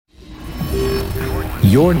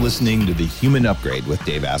You're listening to The Human Upgrade with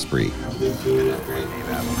Dave Asprey,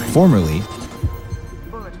 formerly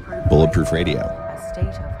Bulletproof Radio. A state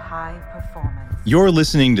of high performance. You're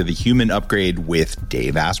listening to The Human Upgrade with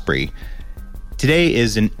Dave Asprey. Today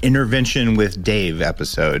is an Intervention with Dave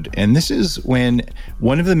episode, and this is when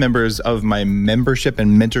one of the members of my membership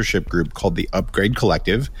and mentorship group called the Upgrade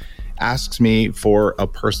Collective asks me for a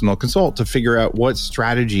personal consult to figure out what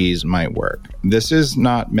strategies might work. This is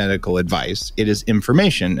not medical advice. It is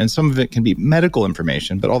information, and some of it can be medical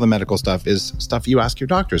information, but all the medical stuff is stuff you ask your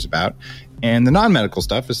doctors about, and the non-medical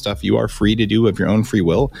stuff is stuff you are free to do of your own free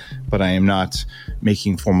will, but I am not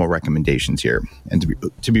making formal recommendations here. And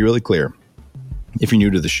to be really clear, if you're new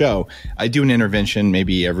to the show, I do an intervention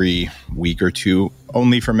maybe every week or two,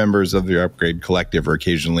 only for members of the Upgrade Collective or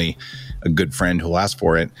occasionally a good friend who'll ask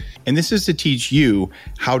for it. And this is to teach you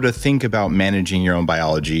how to think about managing your own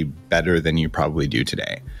biology better than you probably do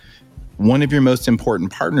today. One of your most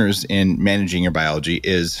important partners in managing your biology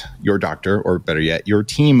is your doctor, or better yet, your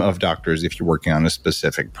team of doctors if you're working on a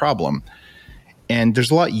specific problem. And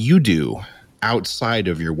there's a lot you do outside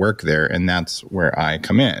of your work there, and that's where I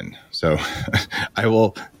come in. So I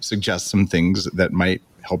will suggest some things that might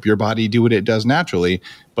help your body do what it does naturally,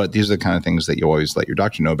 but these are the kind of things that you always let your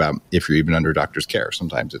doctor know about if you're even under doctor's care.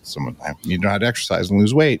 Sometimes it's someone you know how to exercise and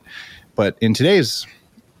lose weight. But in today's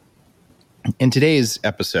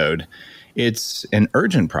episode, it's an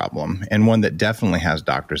urgent problem and one that definitely has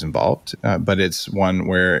doctors involved, but it's one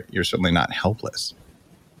where you're certainly not helpless.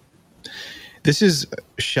 This is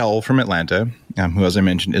Rachelle from Atlanta, who, as I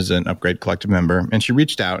mentioned, is an Upgrade Collective member. And she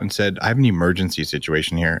reached out and said, I have an emergency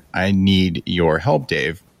situation here. I need your help,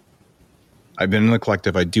 Dave. I've been in the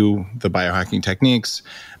collective. I do the biohacking techniques.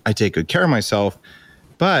 I take good care of myself.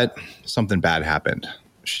 But something bad happened.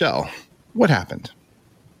 Rachelle, what happened?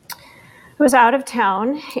 I was out of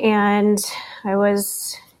town, and I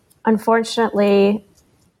was unfortunately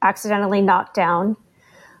accidentally knocked down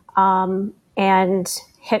and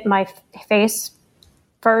hit my face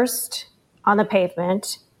first on the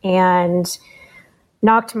pavement and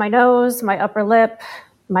knocked my nose, my upper lip,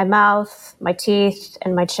 my mouth, my teeth,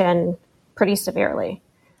 and my chin pretty severely.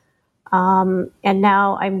 And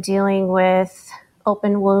now I'm dealing with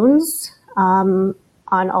open wounds on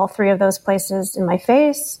all three of those places in my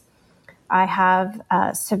face. I have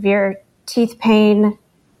severe teeth pain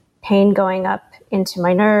going up into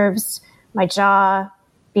my nerves, my jaw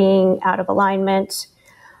being out of alignment.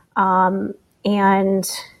 And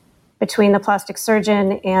between the plastic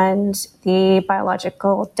surgeon and the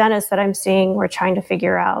biological dentist that I'm seeing, we're trying to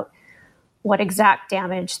figure out what exact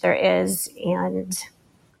damage there is. And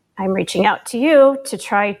I'm reaching out to you to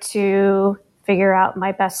try to figure out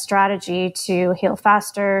my best strategy to heal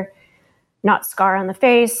faster, not scar on the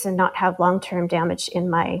face, and not have long-term damage in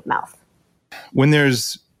my mouth. When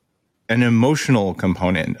there's an emotional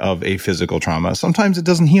component of a physical trauma, sometimes it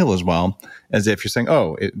doesn't heal as well as if you're saying,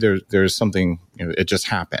 oh, there's something, it just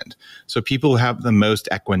happened. So people have the most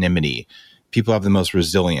equanimity. People have the most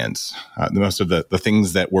resilience, the most of the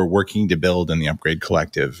things that we're working to build in the Upgrade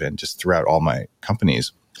Collective and just throughout all my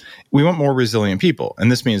companies. We want more resilient people.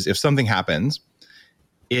 And this means if something happens,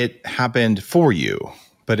 it happened for you,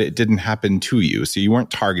 but it didn't happen to you. So you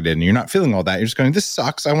weren't targeted and you're not feeling all that. You're just going, this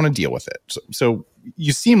sucks. I want to deal with it. So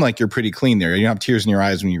you seem like you're pretty clean there. You don't have tears in your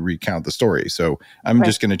eyes when you recount the story. So I'm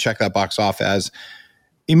just going to check that box off as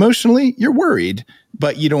emotionally, you're worried,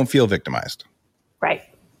 but you don't feel victimized. Right.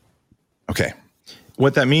 Okay.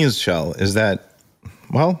 What that means, Rachelle, is that,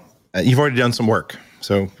 well, you've already done some work.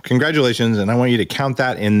 So congratulations. And I want you to count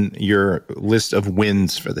that in your list of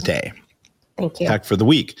wins for the day. Thank you. In fact, for the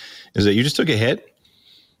week, is that you just took a hit,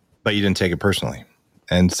 but you didn't take it personally.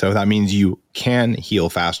 And so that means you can heal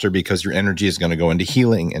faster because your energy is going to go into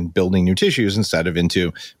healing and building new tissues instead of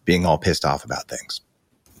into being all pissed off about things.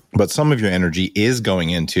 But some of your energy is going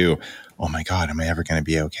into, oh my God, am I ever going to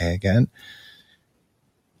be okay again?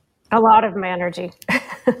 A lot of my energy.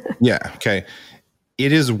 Yeah. Okay.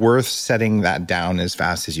 It is worth setting that down as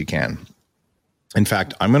fast as you can. In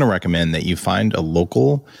fact, I'm going to recommend that you find a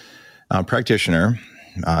local practitioner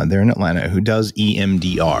there in Atlanta who does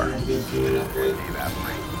EMDR.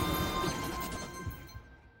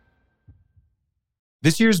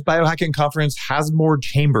 This year's biohacking conference has more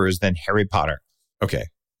chambers than Harry Potter. Okay,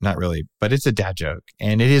 not really, but it's a dad joke,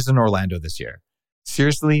 and it is in Orlando this year.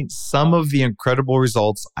 Seriously, some of the incredible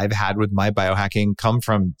results I've had with my biohacking come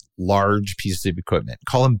from large pieces of equipment.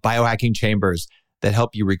 Call them biohacking chambers that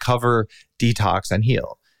help you recover, detox, and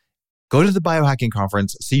heal. Go to the biohacking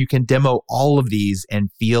conference so you can demo all of these and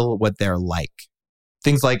feel what they're like.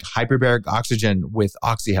 Things like hyperbaric oxygen with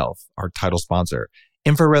OxyHealth, our title sponsor,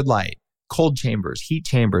 infrared light, cold chambers, heat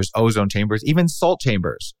chambers, ozone chambers, even salt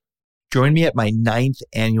chambers. Join me at my 9th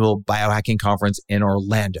annual biohacking conference in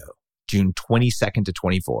Orlando, June 22nd to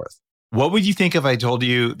 24th. What would you think if I told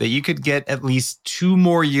you that you could get at least 2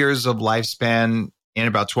 more years of lifespan in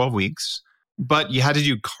about 12 weeks, but you had to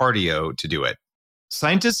do cardio to do it?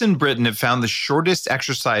 Scientists in Britain have found the shortest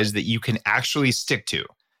exercise that you can actually stick to.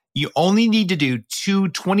 You only need to do 2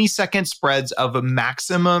 20-second spreads of a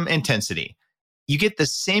maximum intensity. You get the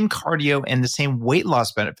same cardio and the same weight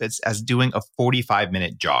loss benefits as doing a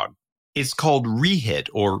 45-minute jog. It's called REHIT,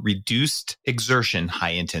 or Reduced Exertion High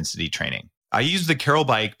Intensity Training. I use the Carol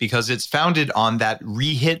bike because it's founded on that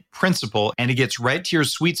REHIT principle, and it gets right to your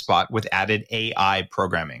sweet spot with added AI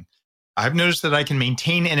programming. I've noticed that I can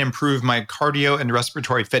maintain and improve my cardio and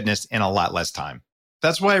respiratory fitness in a lot less time.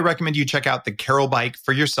 That's why I recommend you check out the Carol bike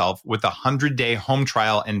for yourself with a 100-day home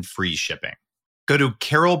trial and free shipping. Go to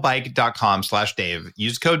carolbike.com/Dave,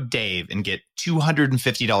 use code Dave, and get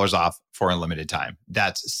 $250 off for a limited time.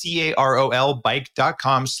 That's CAROL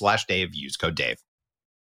bike.com/Dave, use code Dave.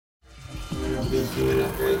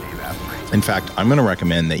 In fact, I'm going to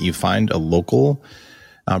recommend that you find a local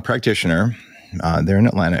practitioner there in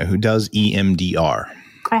Atlanta who does EMDR.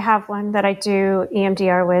 I have one that I do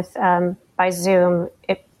EMDR with by Zoom,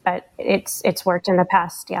 but it's worked in the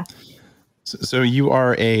past. Yeah. So you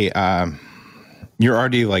are you're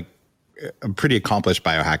already like a pretty accomplished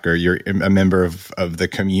biohacker. You're a member of the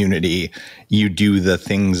community. You do the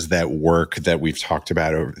things that work that we've talked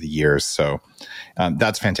about over the years. So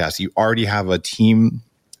that's fantastic. You already have a team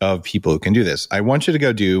of people who can do this. I want you to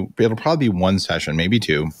go it'll probably be 1 session, maybe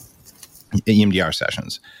 2 EMDR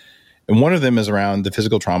sessions. And one of them is around the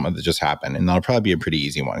physical trauma that just happened. And that'll probably be a pretty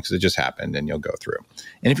easy one because it just happened and you'll go through.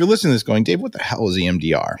 And if you're listening to this going, Dave, what the hell is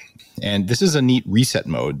EMDR? And this is a neat reset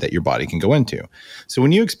mode that your body can go into. So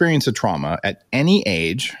when you experience a trauma at any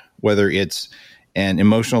age, whether it's an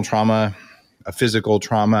emotional trauma, a physical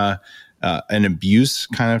trauma, an abuse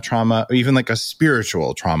kind of trauma, or even like a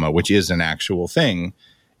spiritual trauma, which is an actual thing,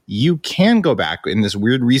 you can go back in this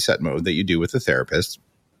weird reset mode that you do with a therapist,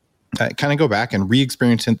 kind of go back and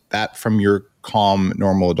re-experience that from your calm,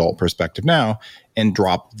 normal adult perspective now and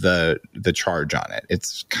drop the charge on it.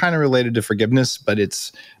 It's kind of related to forgiveness, but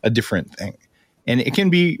it's a different thing. And it can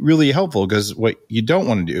be really helpful because what you don't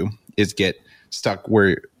want to do is get stuck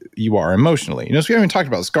where you are emotionally. So we haven't talked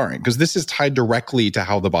about scarring because this is tied directly to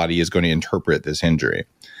how the body is going to interpret this injury.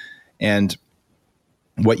 And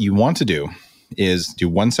what you want to do is do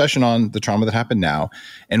 1 session on the trauma that happened now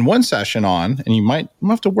and 1 session on, and you might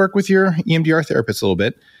have to work with your EMDR therapist a little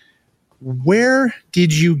bit. Where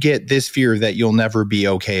did you get this fear that you'll never be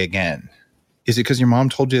okay again? Is it because your mom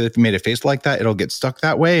told you that if you made a face like that, it'll get stuck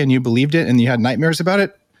that way and you believed it and you had nightmares about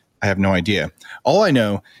it? I have no idea. All I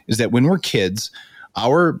know is that when we're kids,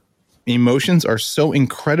 our emotions are so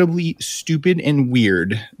incredibly stupid and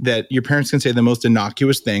weird that your parents can say the most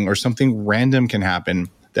innocuous thing or something random can happen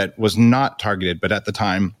that was not targeted. But at the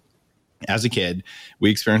time, as a kid,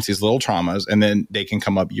 we experience these little traumas and then they can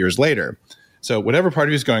come up years later. So whatever part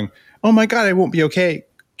of you is going, oh my God, I won't be okay,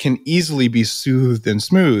 can easily be soothed and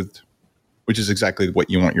smoothed, which is exactly what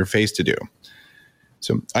you want your face to do.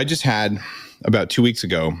 So I just had about 2 weeks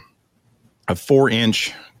ago a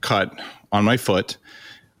 4-inch cut on my foot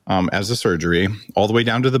as a surgery all the way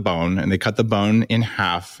down to the bone. And they cut the bone in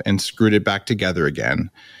half and screwed it back together again.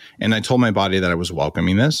 And I told my body that I was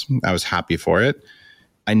welcoming this. I was happy for it.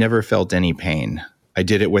 I never felt any pain. I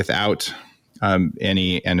did it without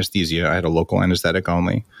any anesthesia. I had a local anesthetic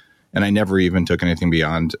only. And I never even took anything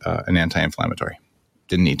beyond an anti-inflammatory.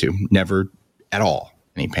 Didn't need to. Never at all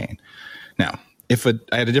any pain. Now, if I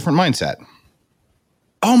had a different mindset,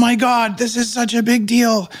 oh my God, this is such a big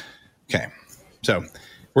deal. Okay, so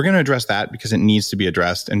we're going to address that because it needs to be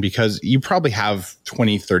addressed. And because you probably have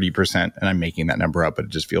 20, 30%, and I'm making that number up, but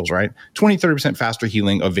it just feels right, 20, 30% faster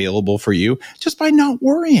healing available for you just by not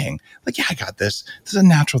worrying. Like, yeah, I got this. This is a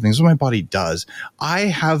natural thing. This is what my body does. I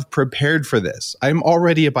have prepared for this. I'm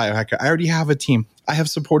already a biohacker. I already have a team. I have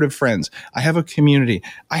supportive friends. I have a community.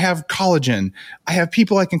 I have collagen. I have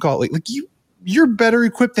people I can call. Like you're better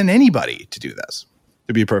equipped than anybody to do this,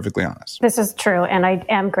 to be perfectly honest. This is true. And I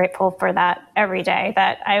am grateful for that every day,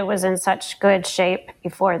 that I was in such good shape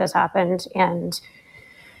before this happened. And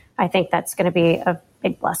I think that's going to be a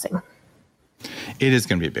big blessing. It is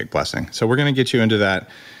going to be a big blessing. So we're going to get you into that.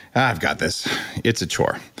 I've got this. It's a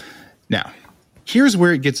chore. Now, here's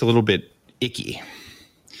where it gets a little bit icky.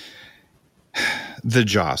 The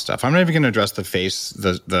jaw stuff. I'm not even going to address the face,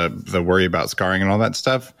 the worry about scarring and all that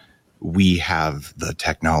stuff. We have the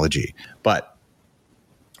technology. But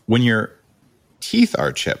when you're teeth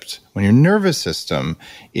are chipped, when your nervous system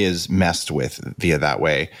is messed with via that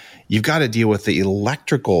way, you've got to deal with the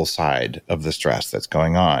electrical side of the stress that's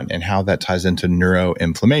going on and how that ties into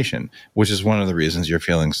neuroinflammation, which is one of the reasons you're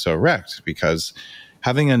feeling so wrecked, because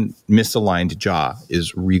having a misaligned jaw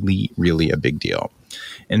is really, really a big deal.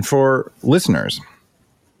 And for listeners,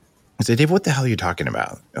 I say, Dave, what the hell are you talking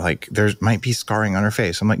about? Like, there might be scarring on her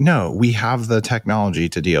face. I'm like, no, we have the technology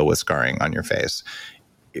to deal with scarring on your face.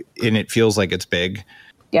 And it feels like it's big.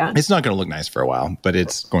 Yeah. It's not going to look nice for a while, but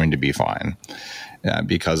it's going to be fine.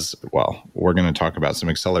 Because, well, we're going to talk about some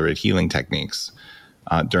accelerated healing techniques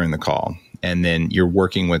during the call. And then you're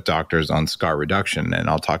working with doctors on scar reduction. And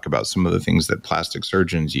I'll talk about some of the things that plastic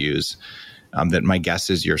surgeons use that my guess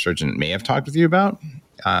is your surgeon may have talked with you about.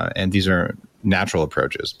 And these are natural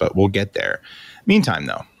approaches, but we'll get there. Meantime,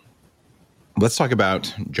 though, let's talk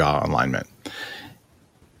about jaw alignment.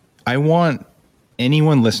 I want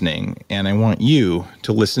anyone listening, and I want you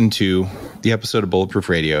to listen to the episode of Bulletproof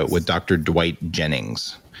Radio with Dr. Dwight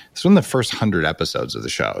Jennings. It's one of the first 100 episodes of the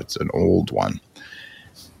show. It's an old one.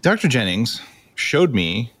 Dr. Jennings showed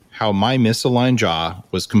me how my misaligned jaw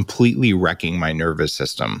was completely wrecking my nervous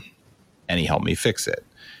system, and he helped me fix it.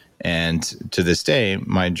 And to this day,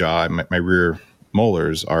 my jaw, my rear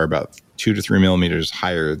molars are about 2 to 3 millimeters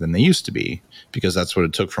higher than they used to be, because that's what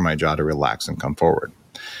it took for my jaw to relax and come forward.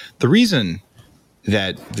 The reason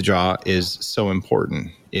that the jaw is so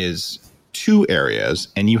important is 2 areas,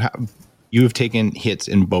 and you have taken hits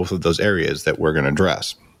in both of those areas that we're going to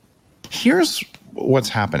address. Here's what's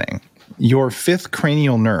happening. Your 5th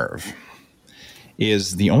cranial nerve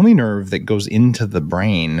is the only nerve that goes into the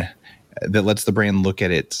brain that lets the brain look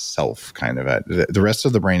at itself, kind of. The rest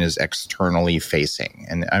of the brain is externally facing,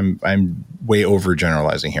 and I'm way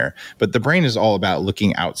overgeneralizing here. But the brain is all about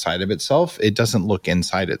looking outside of itself. It doesn't look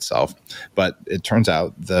inside itself. But it turns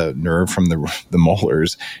out the nerve from the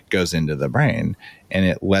molars goes into the brain, and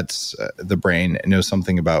it lets the brain know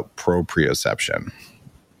something about proprioception.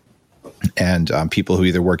 And people who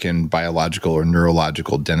either work in biological or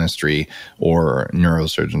neurological dentistry or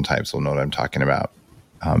neurosurgeon types will know what I'm talking about.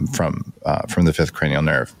 From the 5th cranial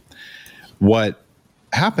nerve. What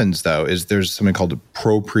happens, though, is there's something called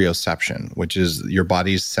proprioception, which is your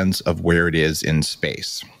body's sense of where it is in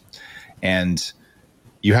space. And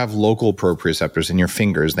you have local proprioceptors in your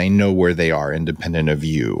fingers. They know where they are independent of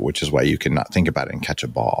you, which is why you cannot think about it and catch a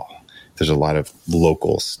ball. There's a lot of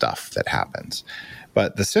local stuff that happens.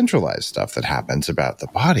 But the centralized stuff that happens about the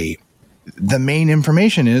body, the main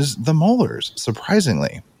information is the molars,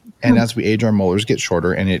 surprisingly. And as we age, our molars get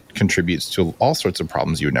shorter, and it contributes to all sorts of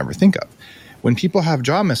problems you would never think of. When people have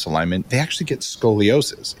jaw misalignment, they actually get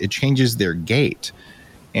scoliosis. It changes their gait.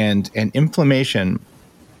 And inflammation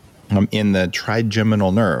in the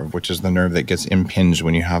trigeminal nerve, which is the nerve that gets impinged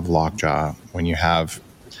when you have lockjaw, when you have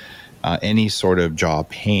any sort of jaw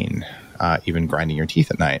pain, even grinding your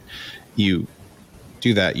teeth at night. You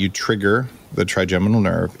do that, you trigger the trigeminal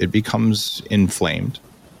nerve. It becomes inflamed.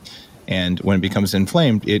 And when it becomes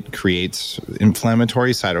inflamed, it creates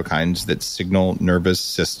inflammatory cytokines that signal nervous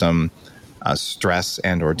system stress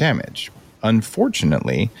and or damage.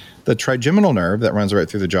 Unfortunately, the trigeminal nerve that runs right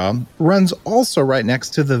through the jaw runs also right next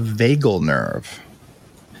to the vagal nerve.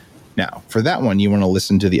 Now, for that one, you want to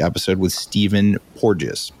listen to the episode with Stephen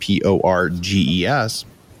Porges, Porges,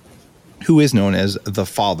 who is known as the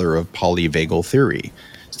father of polyvagal theory.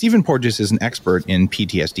 Stephen Porges is an expert in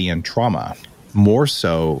PTSD and trauma, more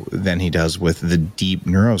so than he does with the deep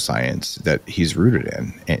neuroscience that he's rooted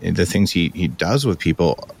in. And the things he does with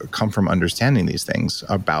people come from understanding these things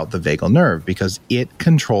about the vagal nerve, because it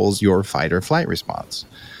controls your fight or flight response.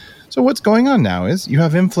 So what's going on now is you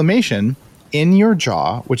have inflammation in your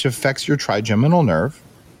jaw, which affects your trigeminal nerve,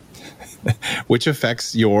 which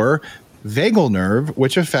affects your vagal nerve,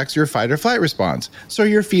 which affects your fight or flight response. So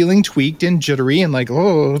you're feeling tweaked and jittery and like,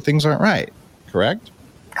 oh, things aren't right. Correct?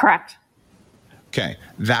 Correct. Okay,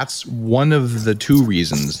 that's one of the 2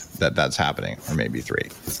 reasons that that's happening, or maybe 3.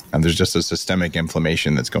 And there's just a systemic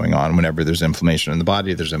inflammation that's going on. Whenever there's inflammation in the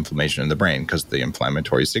body, there's inflammation in the brain, because the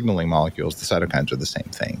inflammatory signaling molecules, the cytokines, are the same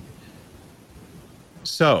thing.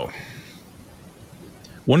 So,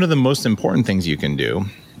 one of the most important things you can do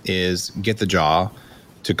is get the jaw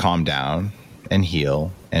to calm down and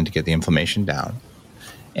heal and to get the inflammation down.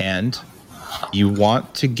 And you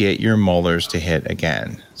want to get your molars to hit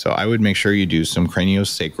again. So I would make sure you do some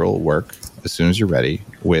craniosacral work as soon as you're ready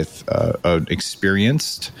with an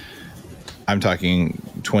experienced, I'm talking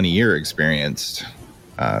 20-year experienced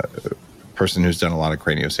person who's done a lot of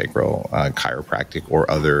craniosacral chiropractic or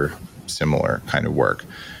other similar kind of work,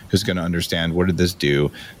 who's going to understand, what did this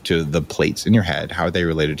do to the plates in your head? How are they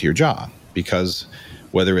related to your jaw? because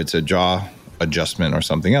whether it's a jaw adjustment or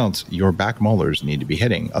something else, your back molars need to be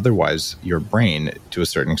hitting. Otherwise, your brain, to a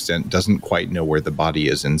certain extent, doesn't quite know where the body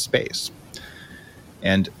is in space.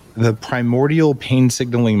 And the primordial pain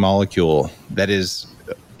signaling molecule that is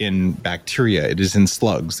in bacteria, it is in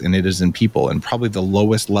slugs, and it is in people, and probably the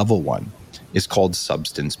lowest level one is called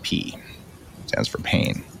substance P. It stands for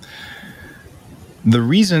pain. The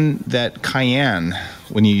reason that cayenne,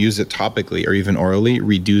 when you use it topically or even orally,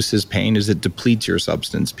 reduces pain is it depletes your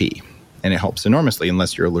substance P. And it helps enormously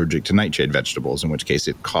unless you're allergic to nightshade vegetables, in which case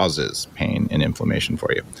it causes pain and inflammation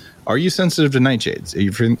for you. Are you sensitive to nightshades?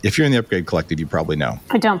 If you're in the Upgrade Collective, you probably know.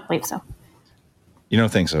 I don't believe so. You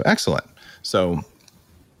don't think so? Excellent. So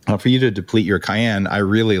for you to deplete your cayenne, I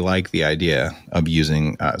really like the idea of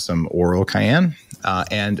using some oral cayenne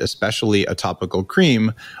and especially a topical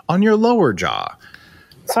cream on your lower jaw.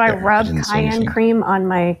 So I rub cayenne cream on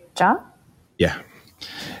my jaw? Yeah.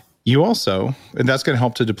 You also, and that's going to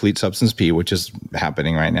help to deplete substance P, which is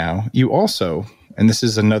happening right now. You also, and this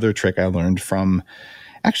is another trick I learned from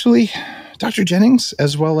actually Dr. Jennings,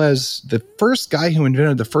 as well as the first guy who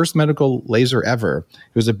invented the first medical laser ever. He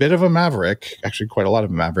was a bit of a maverick, actually quite a lot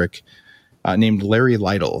of a maverick, named Larry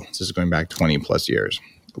Lytle. This is going back 20 plus years.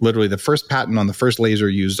 Literally the first patent on the first laser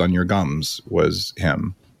used on your gums was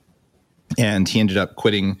him. And he ended up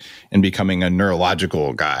quitting and becoming a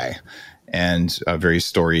neurological guy, and a very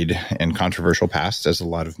storied and controversial past, as a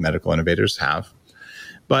lot of medical innovators have.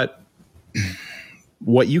 But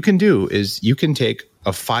what you can do is you can take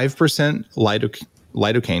a 5%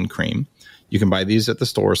 lidocaine cream. You can buy these at the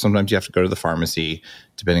store. Sometimes you have to go to the pharmacy,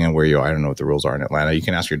 depending on where you are. I don't know what the rules are in Atlanta. You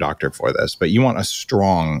can ask your doctor for this, but you want a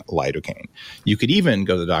strong lidocaine. You could even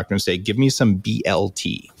go to the doctor and say, give me some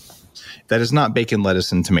BLT. That is not bacon,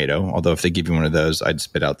 lettuce, and tomato. Although if they give you one of those, I'd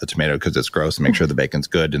spit out the tomato because it's gross and make sure the bacon's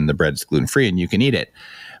good and the bread's gluten-free and you can eat it.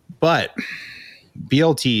 But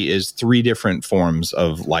BLT is 3 different forms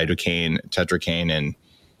of lidocaine, tetracaine, and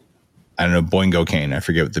I don't know, boingocaine. I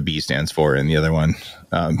forget what the B stands for in the other one.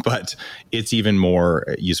 But it's even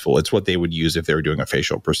more useful. It's what they would use if they were doing a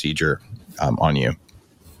facial procedure on you.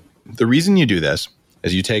 The reason you do this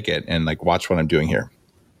is you take it and like watch what I'm doing here.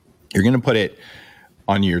 You're going to put it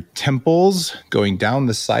on your temples, going down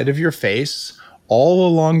the side of your face, all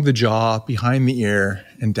along the jaw, behind the ear,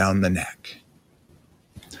 and down the neck.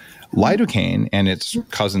 Lidocaine and its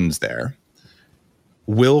cousins there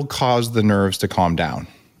will cause the nerves to calm down.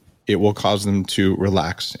 It will cause them to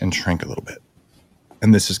relax and shrink a little bit.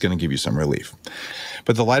 And this is going to give you some relief.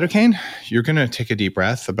 But the lidocaine, you're going to take a deep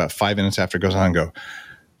breath about 5 minutes after it goes on and go,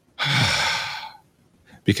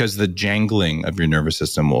 because the jangling of your nervous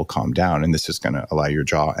system will calm down, and this is going to allow your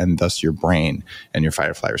jaw and thus your brain and your fight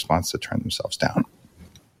or flight response to turn themselves down.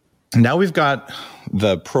 Now we've got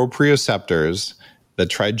the proprioceptors, the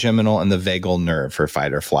trigeminal and the vagal nerve for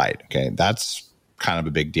fight or flight. Okay, that's kind of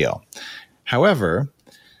a big deal. However,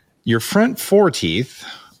 your front 4 teeth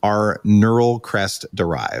are neural crest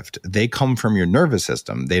derived. They come from your nervous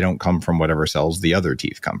system. They don't come from whatever cells the other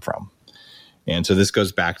teeth come from. And so this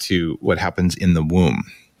goes back to what happens in the womb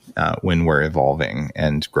when we're evolving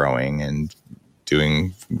and growing and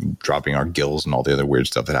dropping our gills and all the other weird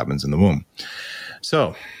stuff that happens in the womb.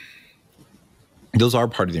 So those are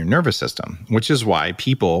part of your nervous system, which is why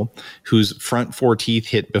people whose front 4 teeth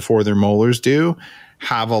hit before their molars do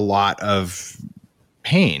have a lot of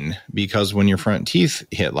pain, because when your front teeth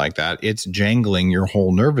hit like that, it's jangling your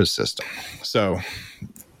whole nervous system. So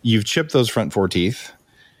you've chipped those front 4 teeth.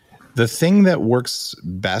 The thing that works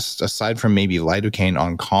best, aside from maybe lidocaine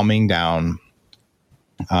on calming down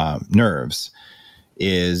nerves,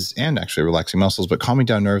 is, and actually relaxing muscles, but calming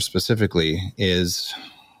down nerves specifically, is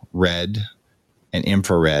red and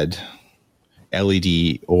infrared,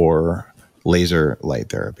 LED, or laser light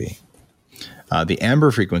therapy. The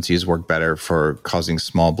amber frequencies work better for causing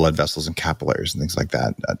small blood vessels and capillaries and things like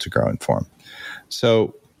that to grow and form.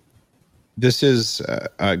 So this is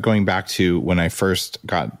going back to when I first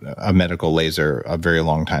got a medical laser a very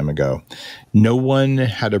long time ago. No one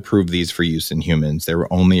had approved these for use in humans. They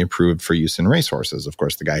were only approved for use in racehorses. Of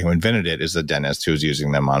course, the guy who invented it is the dentist who was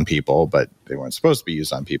using them on people, but they weren't supposed to be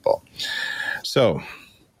used on people. So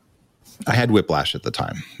I had whiplash at the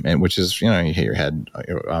time, and which is, you hit your head.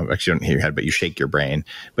 Actually, you don't hit your head, but you shake your brain.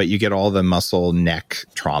 But you get all the muscle, neck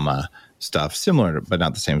trauma stuff, similar, but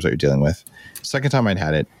not the same as what you're dealing with. Second time I'd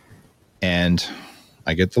had it, and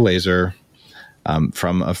I get the laser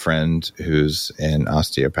from a friend who's an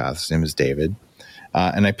osteopath. His name is David.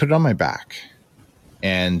 And I put it on my back.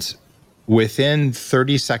 And within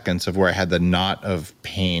 30 seconds of where I had the knot of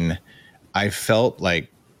pain, I felt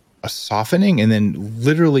like a softening and then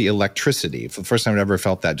literally electricity. For the first time I'd ever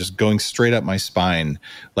felt that, just going straight up my spine.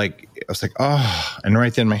 Like, I was like, oh, and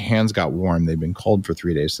right then my hands got warm. They'd been cold for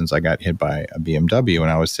 3 days since I got hit by a BMW when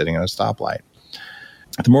I was sitting at a stoplight.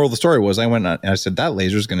 The moral of the story was I went and I said, that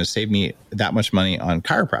laser is going to save me that much money on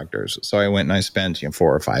chiropractors. So I went and I spent $4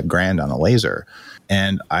 or $5 grand on a laser,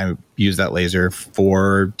 and I used that laser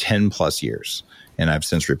for 10 plus years. And I've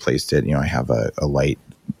since replaced it. I have a light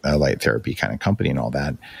therapy kind of company and all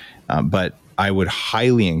that. But I would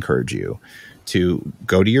highly encourage you to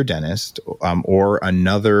go to your dentist or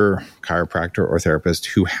another chiropractor or therapist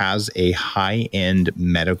who has a high-end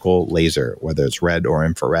medical laser, whether it's red or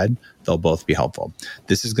infrared. They'll both be helpful.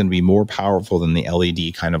 This is going to be more powerful than the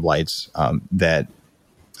LED kind of lights that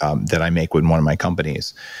I make with one of my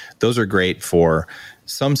companies. Those are great for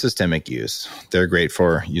some systemic use. They're great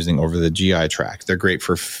for using over the GI tract. They're great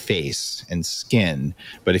for face and skin.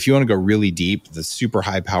 But if you want to go really deep, the super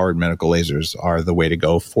high-powered medical lasers are the way to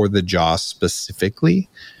go for the jaw specifically,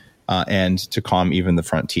 and to calm even the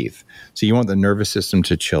front teeth. So you want the nervous system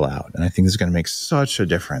to chill out. And I think this is going to make such a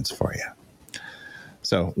difference for you.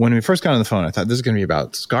 So when we first got on the phone, I thought this is going to be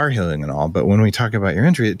about scar healing and all. But when we talk about your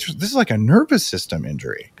injury, this is like a nervous system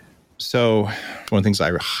injury. So one of the things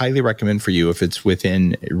I highly recommend for you, if it's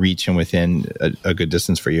within reach and within a good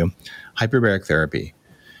distance for you, hyperbaric therapy.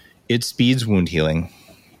 It speeds wound healing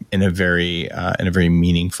in a very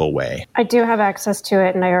meaningful way. I do have access to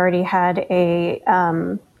it, and I already had a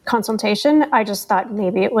consultation. I just thought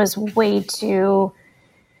maybe it was way too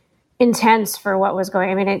intense for what was going.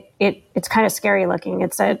 I mean, it's kind of scary looking.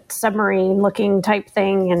 It's a submarine looking type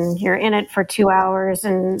thing, and you're in it for 2 hours,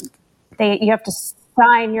 and you have to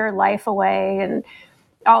sign your life away and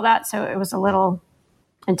all that. So it was a little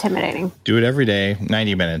intimidating. Do it every day.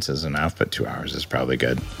 90 minutes is enough, but 2 hours is probably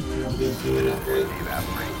good.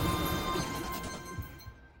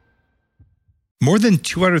 More than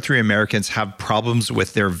 2 out of 3 Americans have problems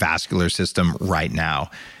with their vascular system right now.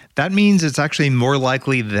 That means it's actually more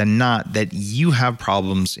likely than not that you have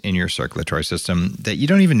problems in your circulatory system that you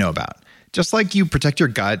don't even know about. Just like you protect your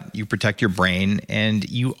gut, you protect your brain, and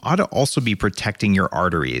you ought to also be protecting your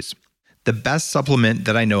arteries. The best supplement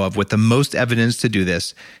that I know of with the most evidence to do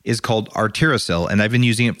this is called Arterosil, and I've been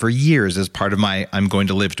using it for years as part of my I'm going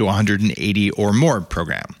to live to 180 or more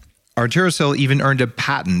program. Arterosil even earned a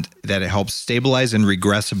patent that it helps stabilize and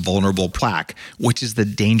regress vulnerable plaque, which is the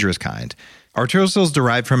dangerous kind. Arterosil is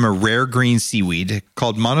derived from a rare green seaweed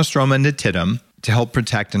called Monostroma nitidum, to help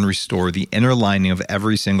protect and restore the inner lining of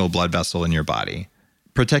every single blood vessel in your body.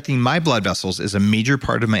 Protecting my blood vessels is a major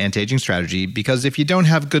part of my anti-aging strategy because if you don't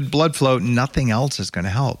have good blood flow, nothing else is going to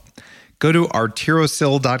help. Go to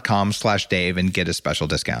arterosil.com/Dave and get a special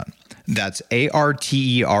discount. That's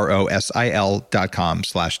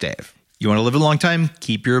ARTEROSIL.com/Dave. You want to live a long time?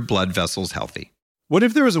 Keep your blood vessels healthy. What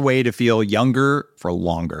if there was a way to feel younger for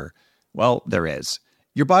longer? Well, there is.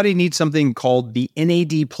 Your body needs something called the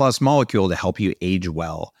NAD+ molecule to help you age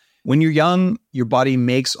well. When you're young, your body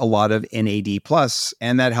makes a lot of NAD+,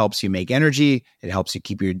 and that helps you make energy, it helps you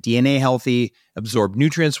keep your DNA healthy, absorb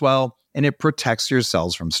nutrients well, and it protects your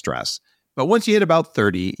cells from stress. But once you hit about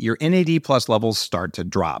 30, your NAD+ levels start to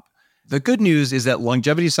drop. The good news is that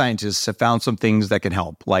longevity scientists have found some things that can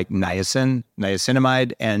help, like niacin,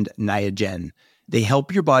 niacinamide, and Niagen. They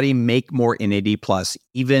help your body make more NAD+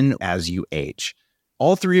 even as you age.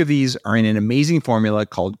 All 3 of these are in an amazing formula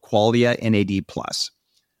called Qualia NAD+.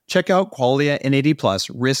 Check out Qualia NAD+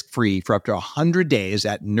 risk-free for up to 100 days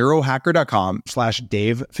at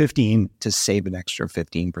neurohacker.com/Dave15 to save an extra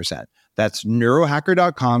 15%. That's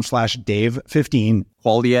neurohacker.com/Dave15,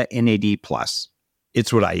 Qualia NAD+.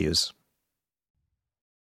 It's what I use.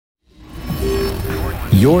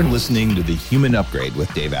 You're listening to The Human Upgrade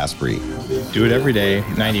with Dave Asprey. Do it every day.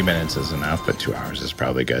 90 minutes is enough, but 2 hours is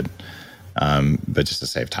probably good. But just to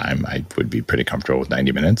save time, I would be pretty comfortable with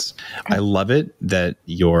 90 minutes. I love it that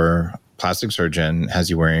your plastic surgeon has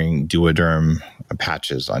you wearing Duoderm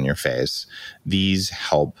patches on your face. These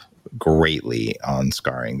help greatly on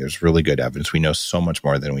scarring. There's really good evidence. We know so much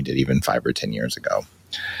more than we did even 5 or 10 years ago.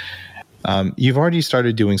 You've already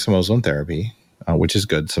started doing some ozone therapy, which is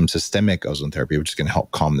good. Some systemic ozone therapy, which is going to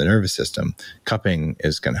help calm the nervous system. Cupping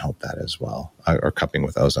is going to help that as well, or cupping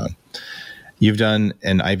with ozone. You've done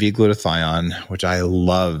an IV glutathione, which I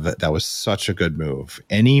love. That was such a good move.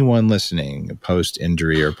 Anyone listening,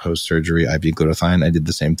 post-injury or post-surgery IV glutathione, I did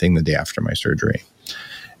the same thing the day after my surgery.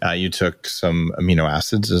 You took some amino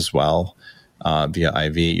acids as well via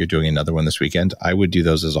IV. You're doing another one this weekend. I would do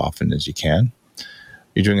those as often as you can.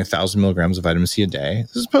 You're doing 1,000 milligrams of vitamin C a day.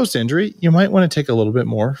 This is post-injury. You might want to take a little bit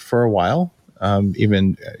more for a while,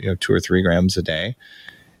 even 2 or 3 grams a day.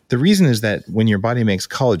 The reason is that when your body makes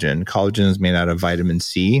collagen is made out of vitamin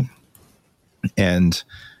C and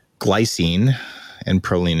glycine and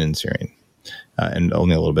proline and serine, and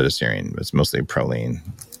only a little bit of serine. It's mostly proline,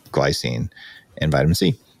 glycine, and vitamin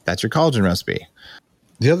C. That's your collagen recipe.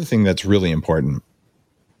 The other thing that's really important,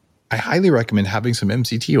 I highly recommend having some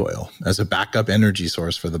MCT oil as a backup energy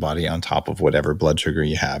source for the body on top of whatever blood sugar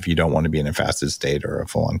you have. You don't want to be in a fasted state or a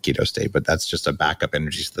full-on keto state, but that's just a backup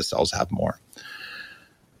energy so the cells have more.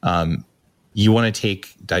 You want to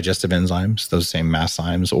take digestive enzymes, those same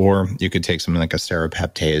masszymes, or you could take something like a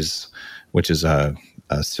serrapeptase, which is a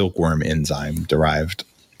silkworm enzyme derived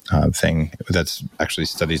thing that's actually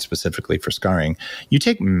studied specifically for scarring. You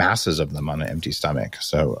take masses of them on an empty stomach.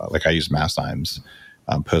 So like I use masszymes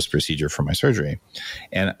post-procedure for my surgery.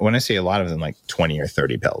 And when I say a lot of them, like 20 or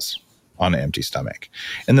 30 pills on an empty stomach.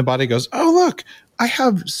 And the body goes, oh, look, I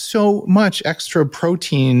have so much extra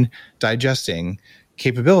protein digesting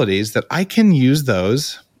capabilities that I can use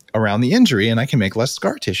those around the injury and I can make less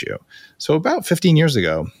scar tissue. So about 15 years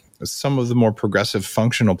ago, some of the more progressive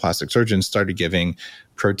functional plastic surgeons started giving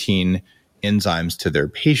protein enzymes to their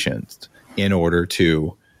patients in order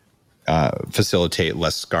to facilitate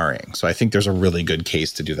less scarring. So I think there's a really good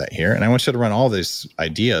case to do that here. And I want you to run all these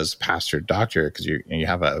ideas past your doctor because you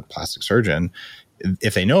have a plastic surgeon.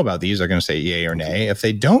 If they know about these, they're going to say yay or nay. If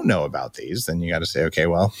they don't know about these, then you got to say, okay,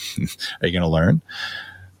 well, are you going to learn?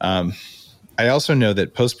 I also know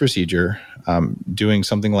that post-procedure, doing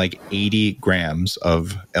something like 80 grams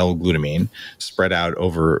of L-glutamine spread out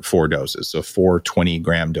over 4 doses. So 4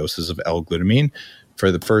 20-gram doses of L-glutamine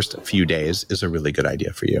for the first few days is a really good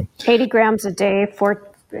idea for you. 80 grams a day,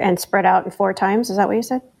 and spread out in 4 times. Is that what you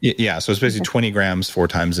said? Yeah. So it's basically 20 grams 4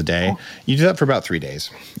 times a day. You do that for about 3 days.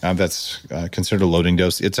 That's considered a loading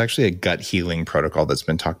dose. It's actually a gut healing protocol that's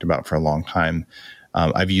been talked about for a long time.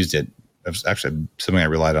 I've used it. It's actually something I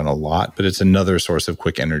relied on a lot, but it's another source of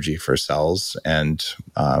quick energy for cells. And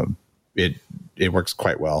it works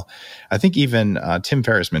quite well. I think even Tim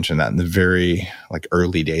Ferriss mentioned that in the very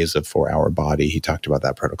early days of 4-Hour Body. He talked about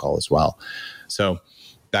that protocol as well. So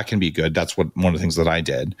that can be good. That's one of the things that I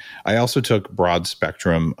did. I also took broad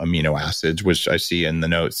spectrum amino acids, which I see in the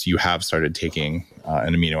notes. You have started taking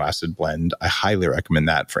an amino acid blend. I highly recommend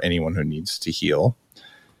that for anyone who needs to heal.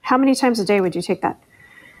 How many times a day would you take that?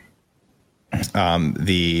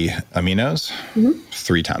 The aminos,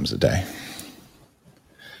 3 times a day.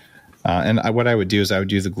 And what I would do is I would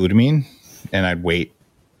do the glutamine and I'd wait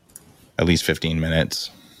at least 15 minutes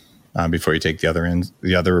before you take the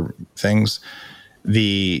other things.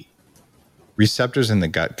 The receptors in the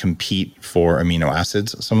gut compete for amino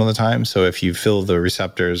acids some of the time. So if you fill the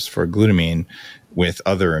receptors for glutamine with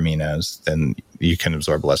other aminos, then you can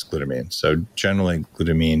absorb less glutamine. So generally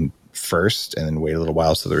glutamine first and then wait a little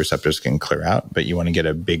while so the receptors can clear out. But you want to get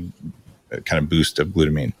a big kind of boost of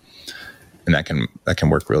glutamine. And that can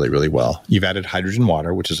work really, really well. You've added hydrogen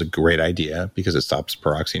water, which is a great idea because it stops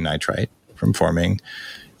peroxynitrite from forming.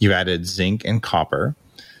 You've added zinc and copper,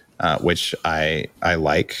 which I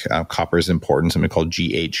like. Copper is important. Something called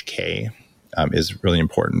GHK is really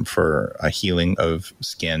important for healing of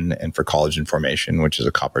skin and for collagen formation, which is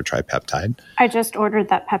a copper tripeptide. I just ordered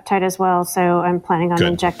that peptide as well, so I'm planning on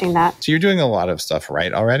injecting that. So you're doing a lot of stuff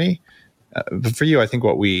right already. But for you, I think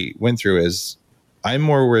what we went through is I'm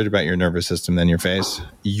more worried about your nervous system than your face.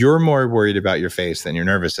 You're more worried about your face than your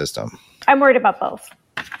nervous system. I'm worried about both.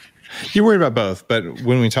 You're worried about both, but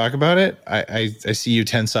when we talk about it, I see you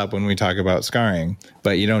tense up when we talk about scarring,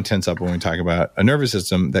 but you don't tense up when we talk about a nervous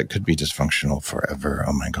system that could be dysfunctional forever.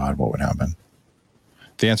 Oh my God, what would happen?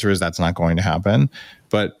 The answer is that's not going to happen,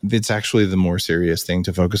 but it's actually the more serious thing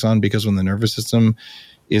to focus on because when the nervous system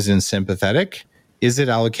is in sympathetic, is it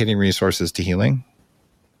allocating resources to healing?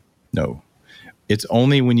 No. It's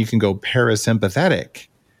only when you can go parasympathetic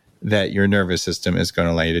that your nervous system is going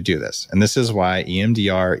to allow you to do this. And this is why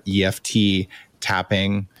EMDR, EFT,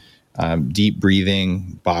 tapping, deep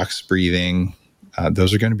breathing, box breathing,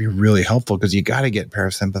 those are going to be really helpful because you got to get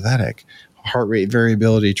parasympathetic. Heart rate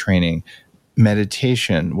variability training,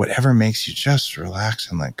 meditation, whatever makes you just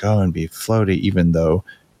relax and let go and be floaty even though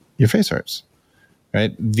your face hurts.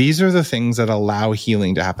 Right? These are the things that allow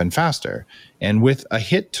healing to happen faster. And with a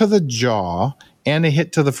hit to the jaw and a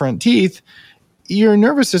hit to the front teeth, your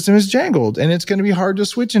nervous system is jangled and it's going to be hard to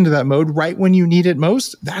switch into that mode right when you need it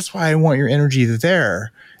most. That's why I want your energy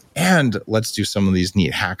there. And let's do some of these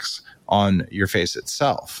neat hacks on your face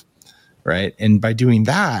itself, right? And by doing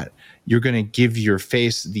that, you're going to give your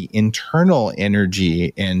face the internal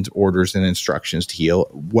energy and orders and instructions to heal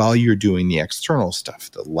while you're doing the external stuff,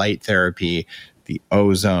 the light therapy, the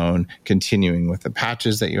ozone, continuing with the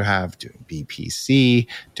patches that you have, doing BPC,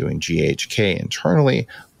 doing GHK internally.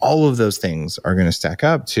 All of those things are going to stack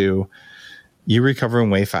up to you recovering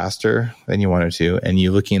way faster than you wanted to, and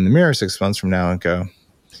you looking in the mirror 6 months from now and go,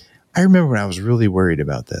 I remember when I was really worried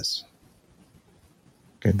about this.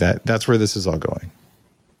 Okay, that's where this is all going.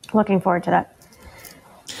 Looking forward to that.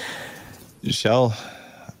 Rachelle,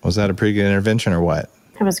 was that a pretty good intervention or what?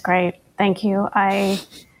 It was great. Thank you. I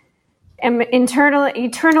am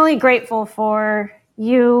eternally grateful for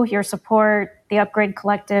you, your support, the Upgrade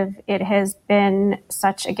Collective. It has been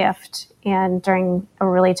such a gift. And during a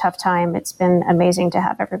really tough time, it's been amazing to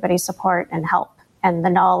have everybody's support and help. And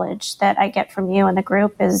the knowledge that I get from you and the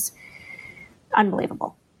group is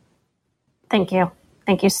unbelievable. Thank you.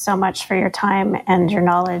 Thank you so much for your time and your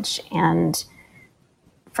knowledge and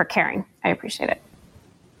for caring. I appreciate it.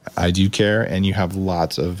 I do care, and you have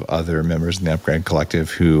lots of other members in the Upgrade Collective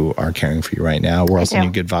who are caring for you right now. We're all sending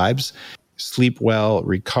you good vibes. Sleep well,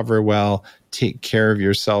 recover well, take care of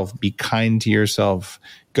yourself, be kind to yourself,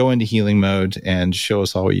 go into healing mode, and show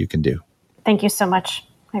us all what you can do. Thank you so much.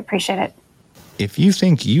 I appreciate it. If you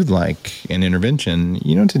think you'd like an intervention,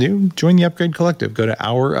 you know what to do. Join the Upgrade Collective. Go to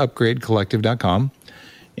ourupgradecollective.com.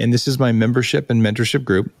 And this is my membership and mentorship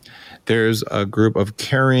group. There's a group of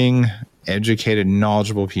caring, educated,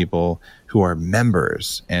 knowledgeable people who are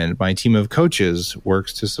members. And my team of coaches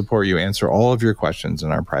works to support you, answer all of your questions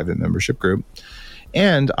in our private membership group.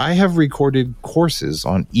 And I have recorded courses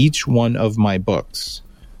on each one of my books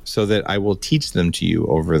so that I will teach them to you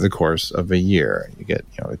over the course of a year. You get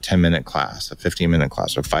a 10-minute class, a 15-minute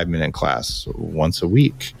class, or a 5-minute class once a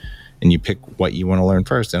week. And you pick what you want to learn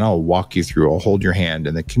first, and I'll walk you through. I'll hold your hand,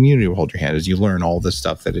 and the community will hold your hand as you learn all the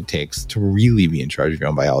stuff that it takes to really be in charge of your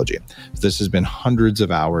own biology. This has been hundreds of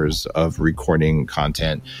hours of recording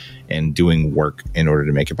content and doing work in order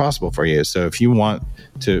to make it possible for you. So if you want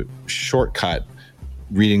to shortcut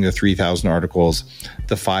reading the 3,000 articles,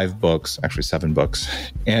 the 5 books, actually 7 books,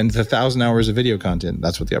 and the 1,000 hours of video content,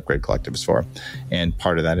 that's what the Upgrade Collective is for. And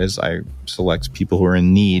part of that is I select people who are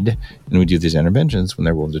in need, and we do these interventions when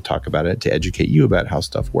they're willing to talk about it to educate you about how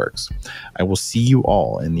stuff works. I will see you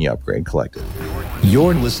all in the Upgrade Collective.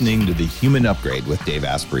 You're listening to The Human Upgrade with Dave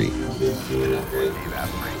Asprey.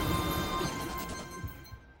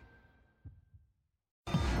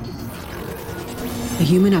 The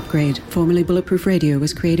Human Upgrade, formerly Bulletproof Radio,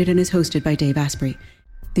 was created and is hosted by Dave Asprey.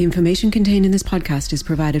 The information contained in this podcast is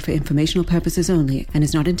provided for informational purposes only and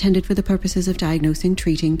is not intended for the purposes of diagnosing,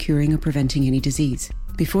 treating, curing, or preventing any disease.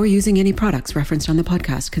 Before using any products referenced on the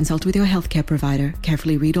podcast, consult with your healthcare provider,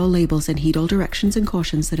 carefully read all labels, and heed all directions and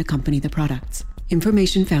cautions that accompany the products.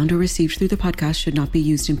 Information found or received through the podcast should not be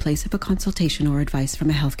used in place of a consultation or advice from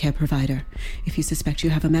a healthcare provider. If you suspect you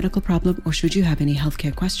have a medical problem or should you have any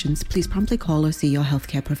healthcare questions, please promptly call or see your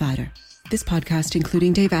healthcare provider. This podcast,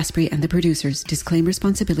 including Dave Asprey and the producers, disclaim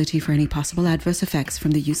responsibility for any possible adverse effects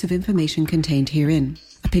from the use of information contained herein.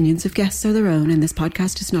 Opinions of guests are their own, and this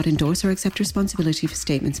podcast does not endorse or accept responsibility for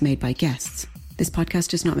statements made by guests. This podcast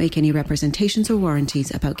does not make any representations or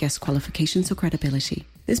warranties about guest qualifications or credibility.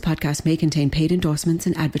 This podcast may contain paid endorsements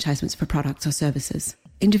and advertisements for products or services.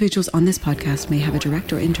 Individuals on this podcast may have a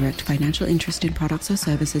direct or indirect financial interest in products or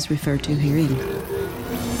services referred to herein.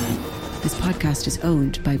 This podcast is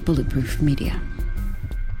owned by Bulletproof Media.